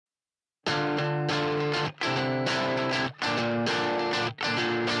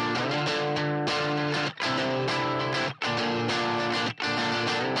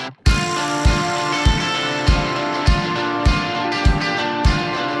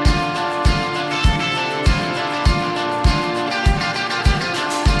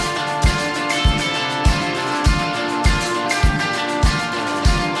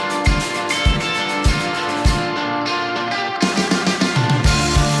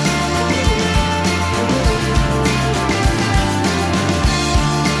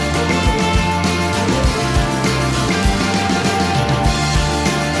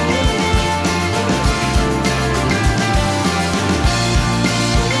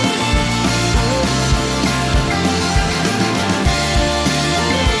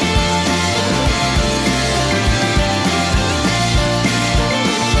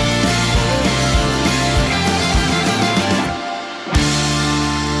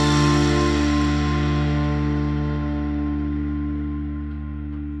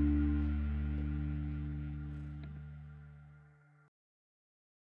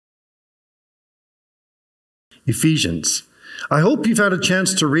Ephesians. I hope you've had a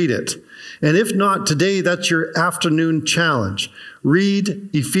chance to read it. And if not, today that's your afternoon challenge. Read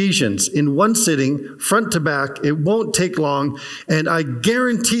Ephesians in one sitting, front to back. It won't take long. And I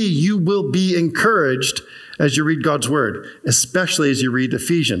guarantee you will be encouraged as you read God's word, especially as you read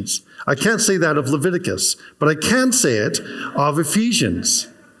Ephesians. I can't say that of Leviticus, but I can say it of Ephesians.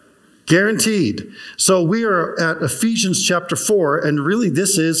 Guaranteed. So we are at Ephesians chapter 4, and really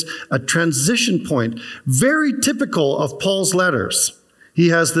this is a transition point, very typical of Paul's letters. He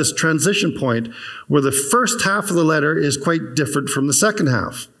has this transition point where the first half of the letter is quite different from the second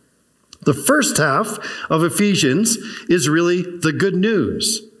half. The first half of Ephesians is really the good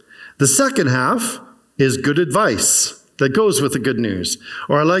news. The second half is good advice that goes with the good news.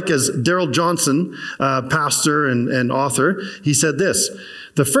 Or I like, as Darrell Johnson, pastor and author, he said this: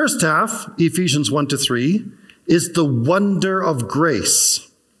 the first half, Ephesians 1-3, is the wonder of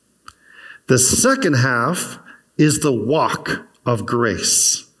grace. The second half is the walk of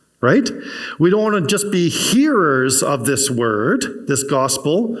grace, right? We don't want to just be hearers of this word, this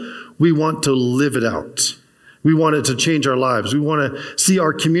gospel. We want to live it out. We want it to change our lives. We want to see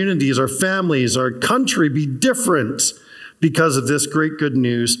our communities, our families, our country be different because of this great good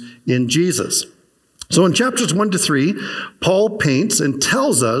news in Jesus. So in chapters 1-3, Paul paints and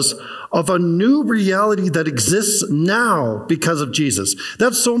tells us of a new reality that exists now because of Jesus.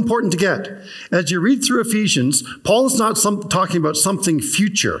 That's so important to get. As you read through Ephesians, Paul is not talking about something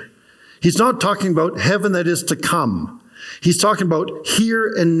future. He's not talking about heaven that is to come. He's talking about here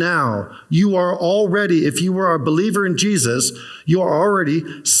and now. You are already, if you are a believer in Jesus, you are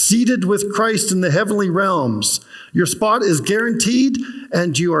already seated with Christ in the heavenly realms. Your spot is guaranteed,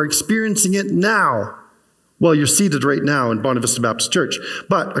 and you are experiencing it now. Well, you're seated right now in Bonavista Baptist Church.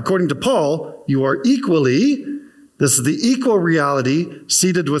 But according to Paul, you are equally, this is the equal reality,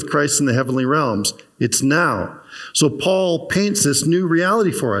 seated with Christ in the heavenly realms. It's now. So Paul paints this new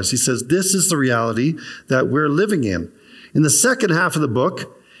reality for us. He says, this is the reality that we're living in. In the second half of the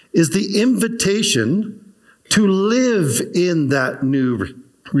book is the invitation to live in that new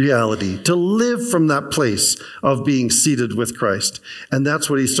reality, to live from that place of being seated with Christ. And that's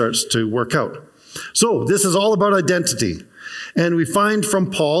what he starts to work out. So this is all about identity. And we find from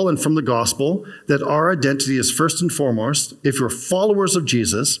Paul and from the gospel that our identity is first and foremost, if we're followers of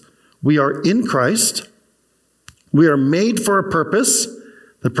Jesus, we are in Christ, we are made for a purpose,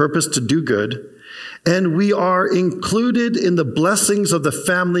 the purpose to do good, and we are included in the blessings of the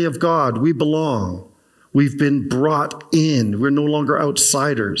family of God. We belong. We've been brought in. We're no longer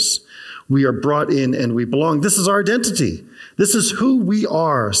outsiders. We are brought in and we belong. This is our identity. This is who we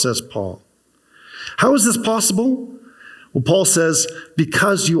are, says Paul. How is this possible? Well, Paul says,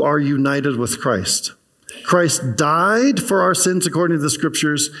 because you are united with Christ. Christ died for our sins according to the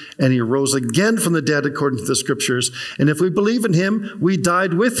scriptures, and he rose again from the dead according to the scriptures. And if we believe in him, we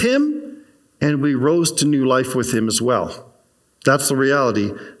died with him, and we rose to new life with him as well. That's the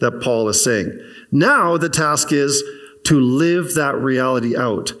reality that Paul is saying. Now the task is to live that reality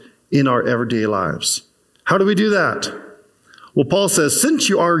out in our everyday lives. How do we do that? Well, Paul says, since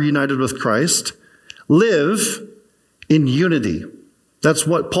you are united with Christ, live in unity. That's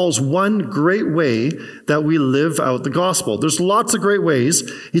what Paul's one great way that we live out the gospel. There's lots of great ways.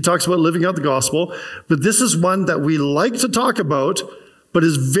 He talks about living out the gospel, but this is one that we like to talk about, but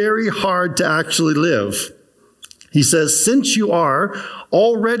is very hard to actually live. He says, since you are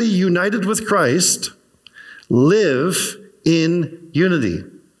already united with Christ, live in unity.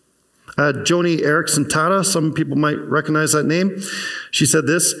 Joni Eareckson Tada, some people might recognize that name. She said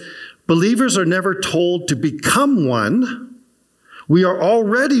this: believers are never told to become one. We are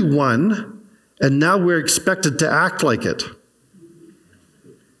already one, and now we're expected to act like it.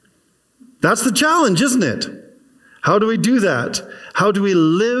 That's the challenge, isn't it? How do we do that? How do we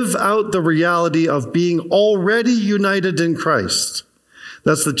live out the reality of being already united in Christ?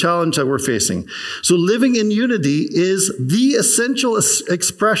 That's the challenge that we're facing. So living in unity is the essential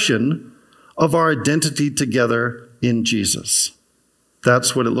expression of our identity together in Jesus.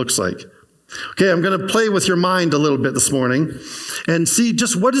 That's what it looks like. Okay, I'm going to play with your mind a little bit this morning and see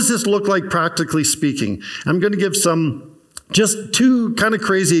just what does this look like practically speaking. I'm going to give just two kind of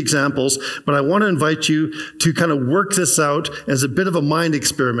crazy examples, but I want to invite you to kind of work this out as a bit of a mind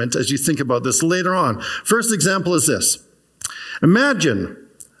experiment as you think about this later on. First example is this. Imagine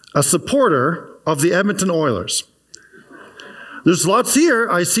a supporter of the Edmonton Oilers. There's lots here.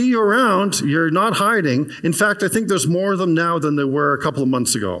 I see you around. You're not hiding. In fact, I think there's more of them now than there were a couple of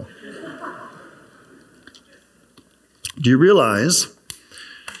months ago. Do you realize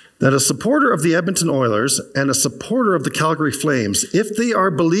that a supporter of the Edmonton Oilers and a supporter of the Calgary Flames, if they are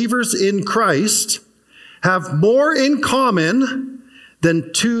believers in Christ, have more in common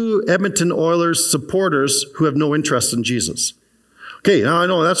than two Edmonton Oilers supporters who have no interest in Jesus. Okay, now I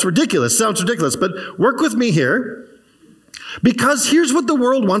know that's ridiculous. Sounds ridiculous, but work with me here. Because here's what the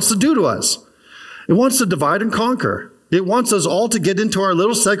world wants to do to us. It wants to divide and conquer. It wants us all to get into our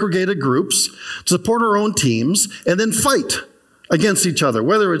little segregated groups, support our own teams, and then fight against each other,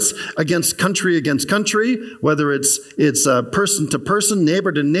 whether it's against country, whether it's person to person,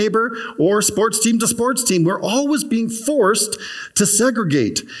 neighbor to neighbor, or sports team to sports team. We're always being forced to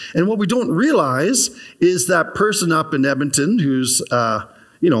segregate. And what we don't realize is that person up in Edmonton who's,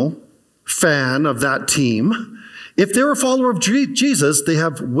 fan of that team, if they're a follower of Jesus, they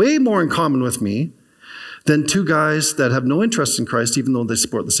have way more in common with me than two guys that have no interest in Christ, even though they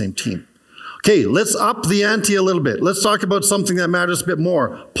support the same team. Okay, let's up the ante a little bit. Let's talk about something that matters a bit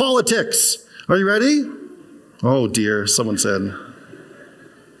more. Politics. Are you ready? Oh dear, someone said.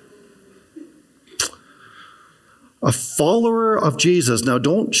 A follower of Jesus, now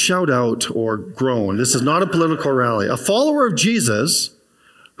don't shout out or groan. This is not a political rally. A follower of Jesus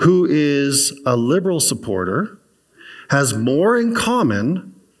who is a liberal supporter has more in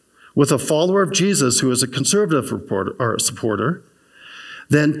common with a follower of Jesus who is a conservative supporter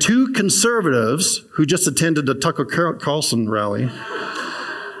than two conservatives who just attended the Tucker Carlson rally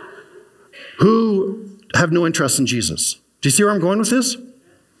who have no interest in Jesus. Do you see where I'm going with this?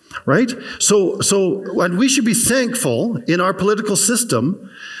 Right? So and we should be thankful in our political system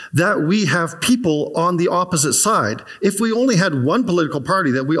that we have people on the opposite side. If we only had one political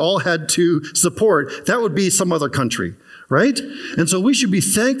party that we all had to support, that would be some other country. Right? And so we should be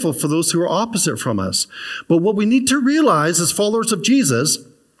thankful for those who are opposite from us. But what we need to realize as followers of Jesus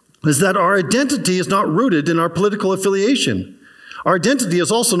is that our identity is not rooted in our political affiliation. Our identity is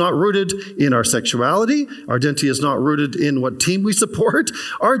also not rooted in our sexuality. Our identity is not rooted in what team we support.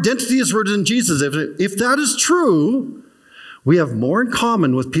 Our identity is rooted in Jesus. If that is true, we have more in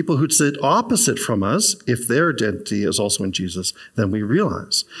common with people who sit opposite from us, if their identity is also in Jesus, than we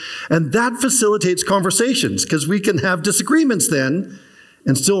realize. And that facilitates conversations, because we can have disagreements then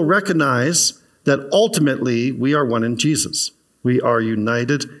and still recognize that ultimately we are one in Jesus. We are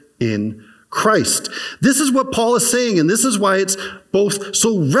united in Christ. This is what Paul is saying, and this is why it's both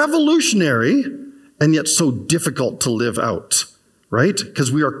so revolutionary and yet so difficult to live out. Right?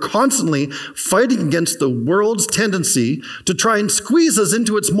 Because we are constantly fighting against the world's tendency to try and squeeze us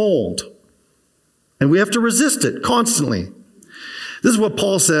into its mold. And we have to resist it constantly. This is what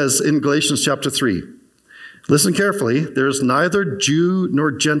Paul says in Galatians chapter 3. Listen carefully. There is neither Jew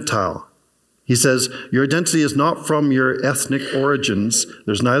nor Gentile. He says, your identity is not from your ethnic origins.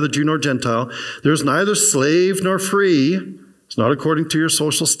 There's neither Jew nor Gentile. There's neither slave nor free. It's not according to your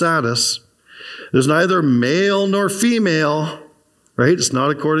social status. There's neither male nor female. Right? It's not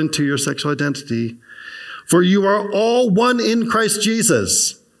according to your sexual identity. For you are all one in Christ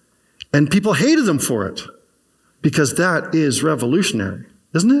Jesus. And people hated him for it. Because that is revolutionary,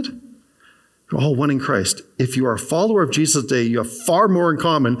 isn't it? You're all one in Christ. If you are a follower of Jesus today, you have far more in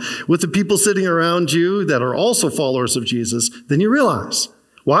common with the people sitting around you that are also followers of Jesus than you realize.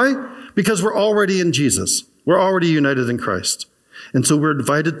 Why? Because we're already in Jesus. We're already united in Christ. And so we're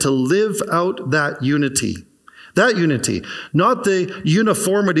invited to live out that unity. That unity, not the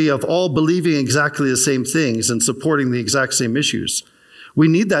uniformity of all believing exactly the same things and supporting the exact same issues. We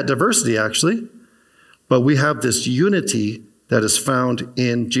need that diversity, actually, but we have this unity that is found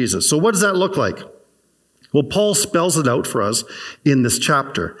in Jesus. So what does that look like? Well, Paul spells it out for us in this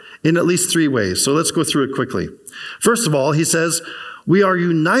chapter in at least three ways. So let's go through it quickly. First of all, he says, we are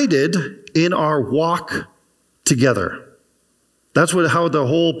united in our walk together. That's how the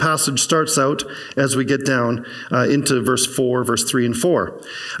whole passage starts out as we get down into verse 3 and 4.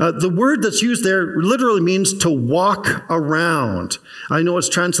 The word that's used there literally means to walk around. I know it's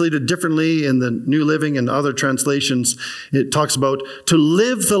translated differently in the New Living and other translations. It talks about to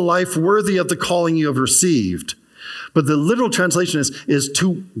live the life worthy of the calling you have received. But the literal translation is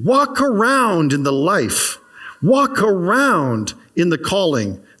to walk around in the life. Walk around in the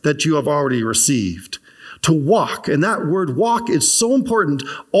calling that you have already received. To walk, and that word walk is so important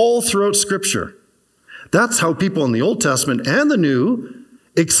all throughout Scripture. That's how people in the Old Testament and the New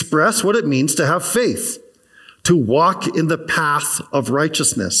express what it means to have faith, to walk in the path of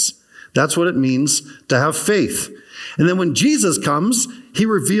righteousness. That's what it means to have faith. And then when Jesus comes, he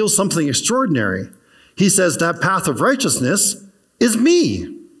reveals something extraordinary. He says that path of righteousness is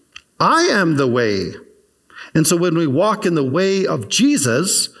me. I am the way. And so when we walk in the way of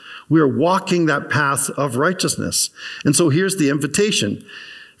Jesus, we are walking that path of righteousness. And so here's the invitation.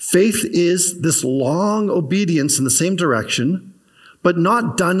 Faith is this long obedience in the same direction, but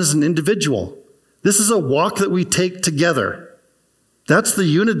not done as an individual. This is a walk that we take together. That's the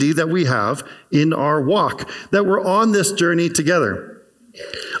unity that we have in our walk, that we're on this journey together.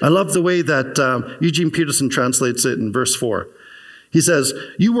 I love the way that Eugene Peterson translates it in verse 4. He says,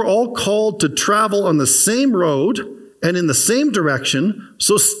 "You were all called to travel on the same road and in the same direction,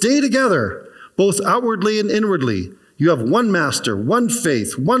 so stay together, both outwardly and inwardly. You have one master, one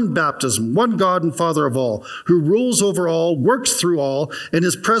faith, one baptism, one God and Father of all, who rules over all, works through all, and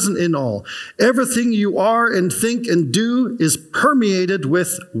is present in all. Everything you are and think and do is permeated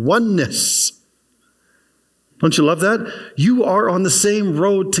with oneness." Don't you love that? You are on the same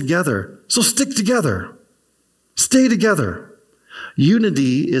road together. So stick together. Stay together.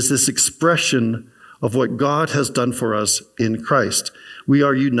 Unity is this expression of what God has done for us in Christ. We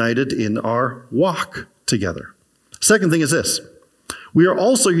are united in our walk together. Second thing is this. We are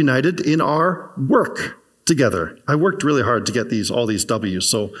also united in our work together. I worked really hard to get all these W's,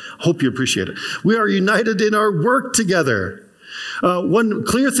 so hope you appreciate it. We are united in our work together. One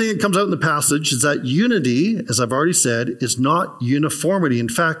clear thing that comes out in the passage is that unity, as I've already said, is not uniformity. In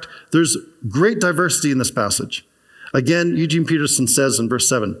fact, there's great diversity in this passage. Again, Eugene Peterson says in verse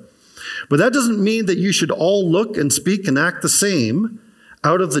 7, "But that doesn't mean that you should all look and speak and act the same.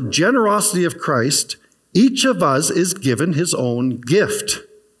 Out of the generosity of Christ, each of us is given his own gift."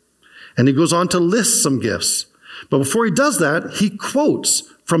 And he goes on to list some gifts. But before he does that, he quotes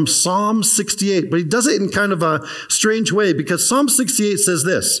from Psalm 68. But he does it in kind of a strange way, because Psalm 68 says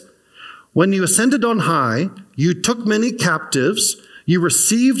this: "When you ascended on high, you took many captives. You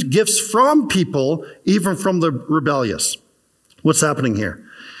received gifts from people, even from the rebellious." What's happening here?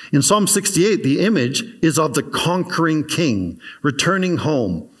 In Psalm 68, the image is of the conquering king returning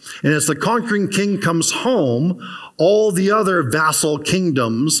home. And as the conquering king comes home, all the other vassal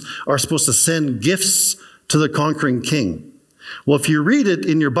kingdoms are supposed to send gifts to the conquering king. Well, if you read it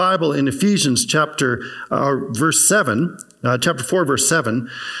in your Bible in Ephesians chapter 4, verse 7,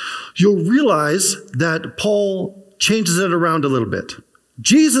 you'll realize that Paul changes it around a little bit.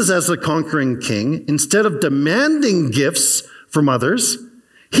 Jesus, as the conquering king, instead of demanding gifts from others,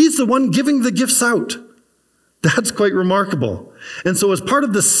 he's the one giving the gifts out. That's quite remarkable. And so as part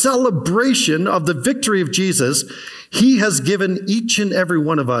of the celebration of the victory of Jesus, he has given each and every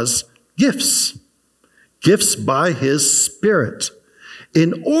one of us gifts. Gifts by his Spirit.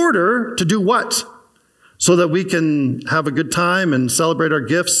 In order to do what? So that we can have a good time and celebrate our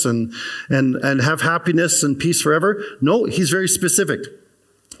gifts and have happiness and peace forever? No, he's very specific.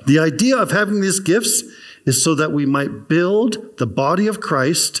 The idea of having these gifts is so that we might build the body of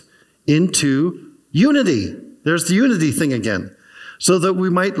Christ into unity. There's the unity thing again. So that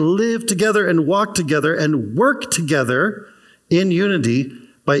we might live together and walk together and work together in unity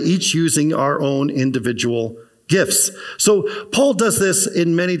by each using our own individual gifts. So Paul does this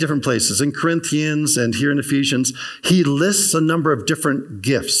in many different places. In Corinthians and here in Ephesians, he lists a number of different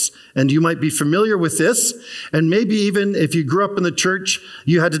gifts. And you might be familiar with this. And maybe even if you grew up in the church,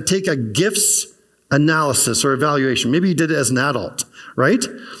 you had to take a gifts analysis or evaluation. Maybe you did it as an adult, right?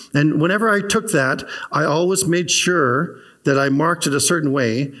 And whenever I took that, I always made sure that I marked it a certain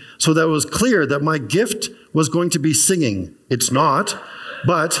way so that it was clear that my gift was going to be singing. It's not.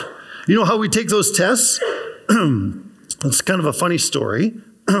 But you know how we take those tests? It's kind of a funny story.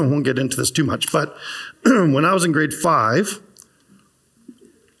 I won't get into this too much. But when I was in grade 5,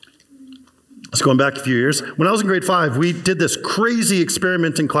 it's going back a few years. When I was in grade 5, we did this crazy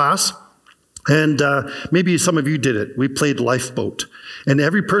experiment in class. And maybe some of you did it. We played lifeboat. And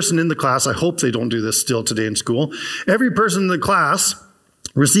every person in the class, I hope they don't do this still today in school, every person in the class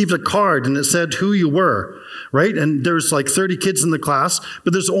received a card and it said who you were, right? And there's like 30 kids in the class,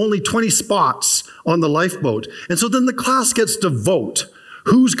 but there's only 20 spots on the lifeboat. And so then the class gets to vote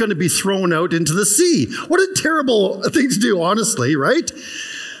who's going to be thrown out into the sea. What a terrible thing to do, honestly, right?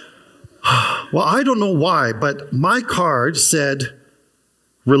 Well, I don't know why, but my card said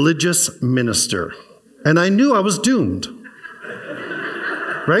religious minister. And I knew I was doomed.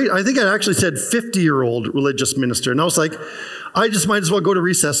 Right? I think it actually said 50-year-old religious minister. And I was like, I just might as well go to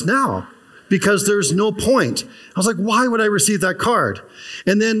recess now because there's no point. I was like, why would I receive that card?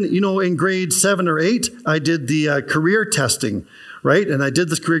 And then, in grade 7 or 8, I did the career testing, right? And I did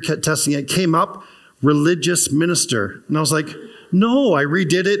this career testing. It came up religious minister. And I was like, no, I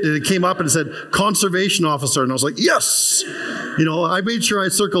redid it. And it came up and it said conservation officer. And I was like, yes. I made sure I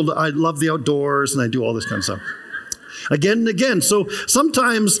circled, I love the outdoors and I do all this kind of stuff. Again and again. So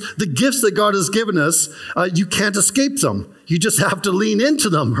sometimes the gifts that God has given us, you can't escape them. You just have to lean into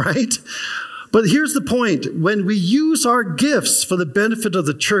them, right? But here's the point. When we use our gifts for the benefit of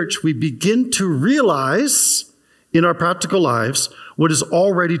the church, we begin to realize in our practical lives what is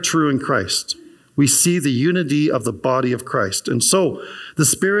already true in Christ. we see the unity of the body of Christ. And so the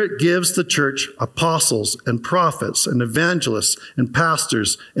Spirit gives the church apostles and prophets and evangelists and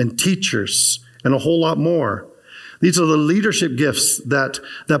pastors and teachers and a whole lot more. These are the leadership gifts that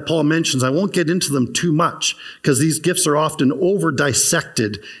Paul mentions. I won't get into them too much because these gifts are often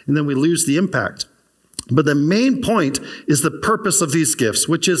over-dissected and then we lose the impact. But the main point is the purpose of these gifts,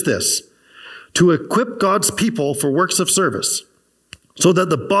 which is this: to equip God's people for works of service, so that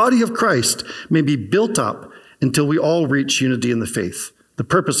the body of Christ may be built up until we all reach unity in the faith. The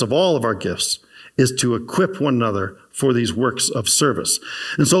purpose of all of our gifts is to equip one another for these works of service.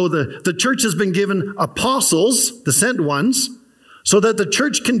 And so the church has been given apostles, the sent ones, so that the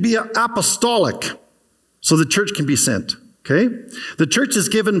church can be apostolic, so the church can be sent. Okay? The church is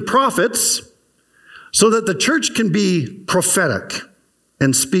given prophets, so that the church can be prophetic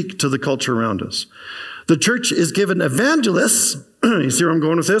and speak to the culture around us. The church is given evangelists, you see where I'm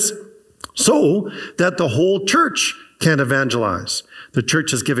going with this? So that the whole church can evangelize. The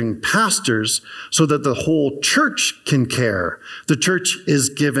church is giving pastors so that the whole church can care. The church is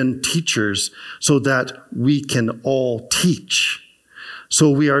given teachers so that we can all teach. So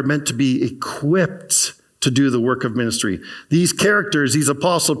we are meant to be equipped to do the work of ministry. These characters, these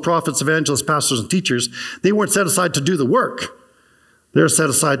apostles, prophets, evangelists, pastors, and teachers, they weren't set aside to do the work. They're set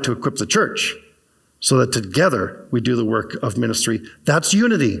aside to equip the church so that together we do the work of ministry. That's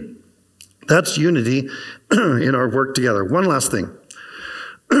unity. That's unity in our work together. One last thing.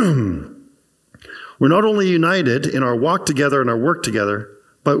 We're not only united in our walk together and our work together,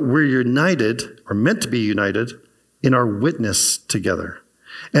 but we're united, or meant to be united, in our witness together.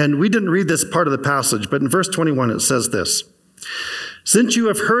 And we didn't read this part of the passage, but in verse 21 it says this: "Since you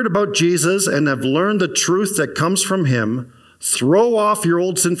have heard about Jesus and have learned the truth that comes from him, throw off your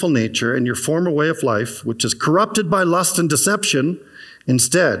old sinful nature and your former way of life, which is corrupted by lust and deception.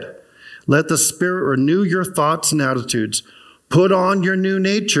 Instead, let the Spirit renew your thoughts and attitudes. Put on your new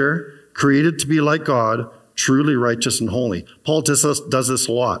nature, created to be like God, truly righteous and holy." Paul does this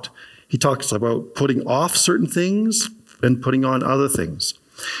a lot. He talks about putting off certain things and putting on other things.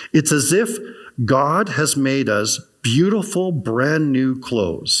 It's as if God has made us beautiful, brand new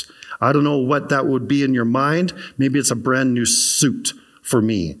clothes. I don't know what that would be in your mind. Maybe it's a brand new suit for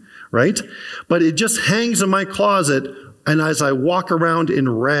me, right? But it just hangs in my closet, and as I walk around in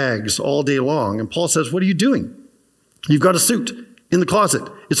rags all day long, and Paul says, what are you doing? You've got a suit in the closet.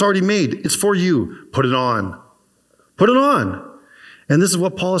 It's already made. It's for you. Put it on. Put it on. And this is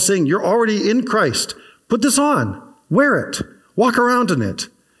what Paul is saying. You're already in Christ. Put this on. Wear it. Walk around in it.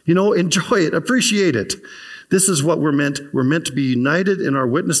 Enjoy it. Appreciate it. This is what we're meant. We're meant to be united in our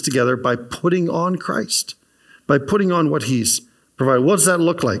witness together by putting on Christ, by putting on what he's provided. What does that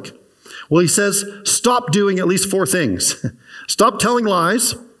look like? Well, he says, stop doing at least 4 things. Stop telling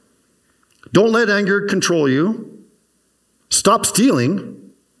lies. Don't let anger control you. Stop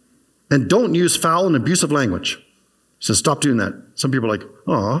stealing. And don't use foul and abusive language. He says, stop doing that. Some people are like,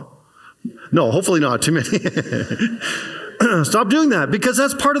 oh, no, hopefully not too many. Stop doing that, because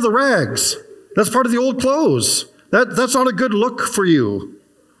that's part of the rags. That's part of the old clothes. That's not a good look for you,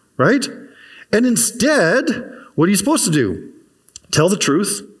 right? And instead, what are you supposed to do? Tell the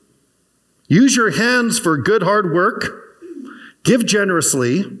truth. Use your hands for good, hard work. Give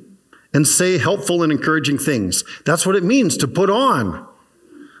generously. And say helpful and encouraging things. That's what it means to put on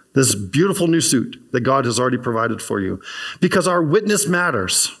this beautiful new suit that God has already provided for you. Because our witness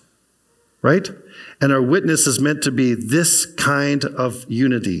matters, right? And our witness is meant to be this kind of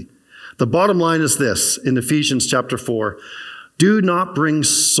unity. The bottom line is this in Ephesians chapter 4. Do not bring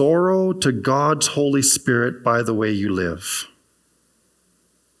sorrow to God's Holy Spirit by the way you live.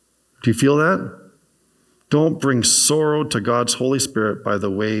 Do you feel that? Don't bring sorrow to God's Holy Spirit by the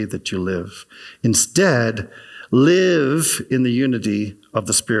way that you live. Instead, live in the unity of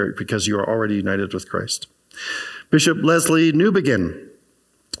the Spirit because you are already united with Christ. Bishop Leslie Newbegin,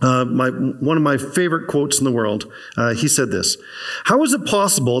 one of my favorite quotes in the world, he said this: "How is it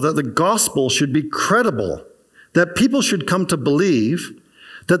possible that the gospel should be credible, that people should come to believe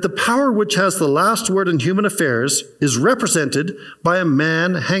that the power which has the last word in human affairs is represented by a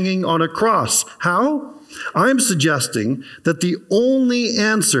man hanging on a cross? How? I'm suggesting that the only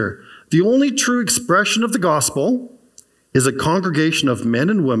answer, the only true expression of the gospel is a congregation of men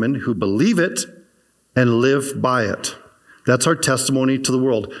and women who believe it and live by it. That's our testimony to the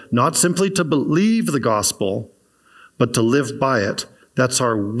world. Not simply to believe the gospel, but to live by it. That's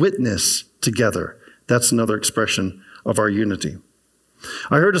our witness together. That's another expression of our unity."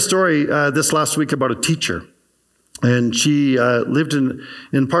 I heard a story this last week about a teacher. And she lived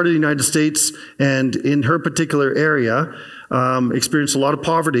in part of the United States, and in her particular area, experienced a lot of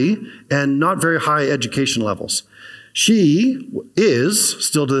poverty and not very high education levels. She is,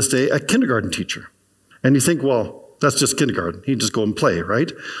 still to this day, a kindergarten teacher. And you think, well, that's just kindergarten. You just go and play,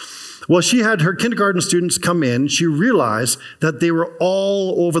 right? Well, she had her kindergarten students come in. She realized that they were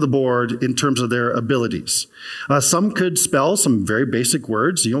all over the board in terms of their abilities. Some could spell some very basic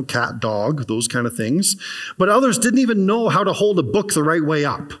words, cat, dog, those kind of things. But others didn't even know how to hold a book the right way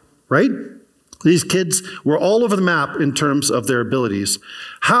up, right? These kids were all over the map in terms of their abilities.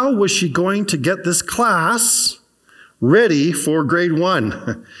 How was she going to get this class ready for grade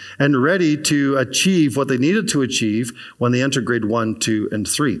 1 and ready to achieve what they needed to achieve when they entered grade 1, 2, and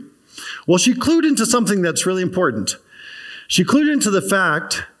 3? Well, she clued into something that's really important. She clued into the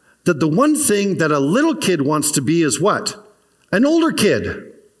fact that the one thing that a little kid wants to be is what? An older kid.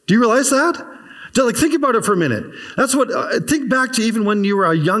 Do you realize that? Think about it for a minute. That's what, think back to even when you were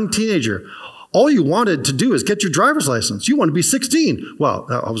a young teenager. All you wanted to do is get your driver's license. You want to be 16. Well,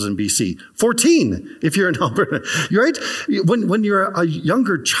 I was in BC. 14 if you're in Alberta. You're right? When you're a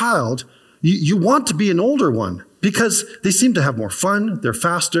younger child, you want to be an older one because they seem to have more fun. They're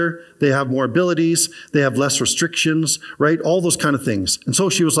faster. They have more abilities. They have less restrictions, right? All those kind of things. And so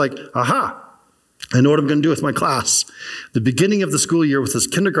she was like, aha, I know what I'm going to do with my class. The beginning of the school year with this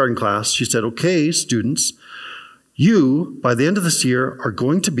kindergarten class, she said, okay, students, you, by the end of this year, are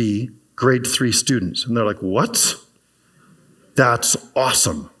going to be grade 3 students. And they're like, what? That's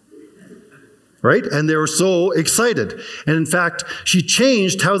awesome. Right? And they were so excited. And in fact, she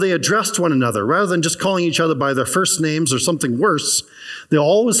changed how they addressed one another. Rather than just calling each other by their first names or something worse, they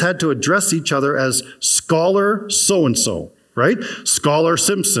always had to address each other as Scholar so-and-so, right? Scholar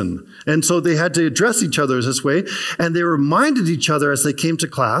Simpson. And so they had to address each other this way. And they reminded each other as they came to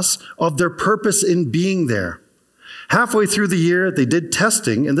class of their purpose in being there. Halfway through the year, they did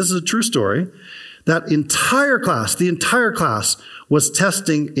testing, and this is a true story. That the entire class was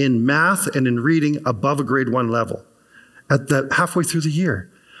testing in math and in reading above a grade 1 level at that halfway through the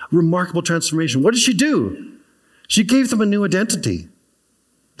year. Remarkable transformation. What did she do? She gave them a new identity.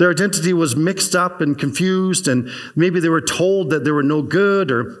 Their identity was mixed up and confused, and maybe they were told that they were no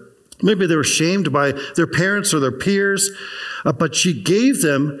good, or maybe they were shamed by their parents or their peers. But she gave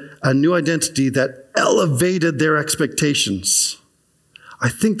them a new identity that elevated their expectations. I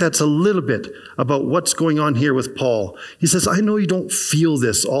think that's a little bit about what's going on here with Paul. He says, I know you don't feel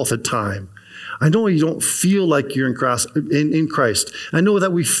this all the time. I know you don't feel like you're in Christ. I know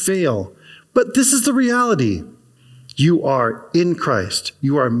that we fail. But this is the reality. You are in Christ.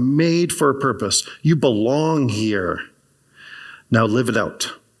 You are made for a purpose. You belong here. Now live it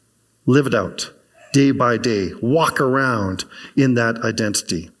out. Live it out day by day. Walk around in that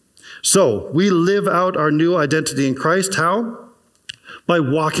identity. So we live out our new identity in Christ. How? By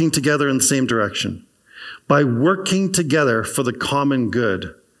walking together in the same direction, by working together for the common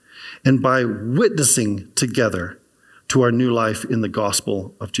good, and by witnessing together to our new life in the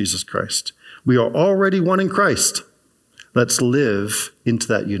gospel of Jesus Christ. We are already one in Christ. Let's live into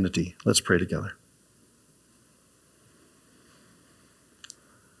that unity. Let's pray together.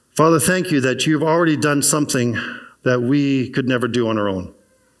 Father, thank you that you've already done something that we could never do on our own.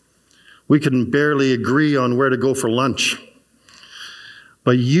 We can barely agree on where to go for lunch.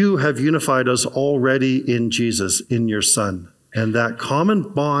 But you have unified us already in Jesus, in your Son. And that common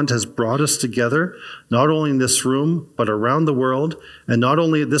bond has brought us together, not only in this room, but around the world, and not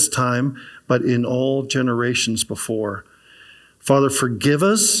only at this time, but in all generations before. Father, forgive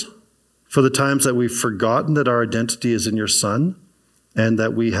us for the times that we've forgotten that our identity is in your Son, and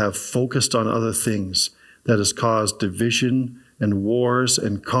that we have focused on other things that has caused division and wars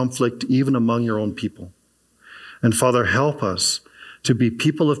and conflict, even among your own people. And Father, help us to be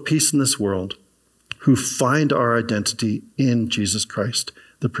people of peace in this world who find our identity in Jesus Christ,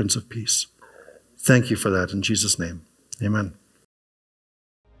 the Prince of Peace. Thank you for that in Jesus' name. Amen.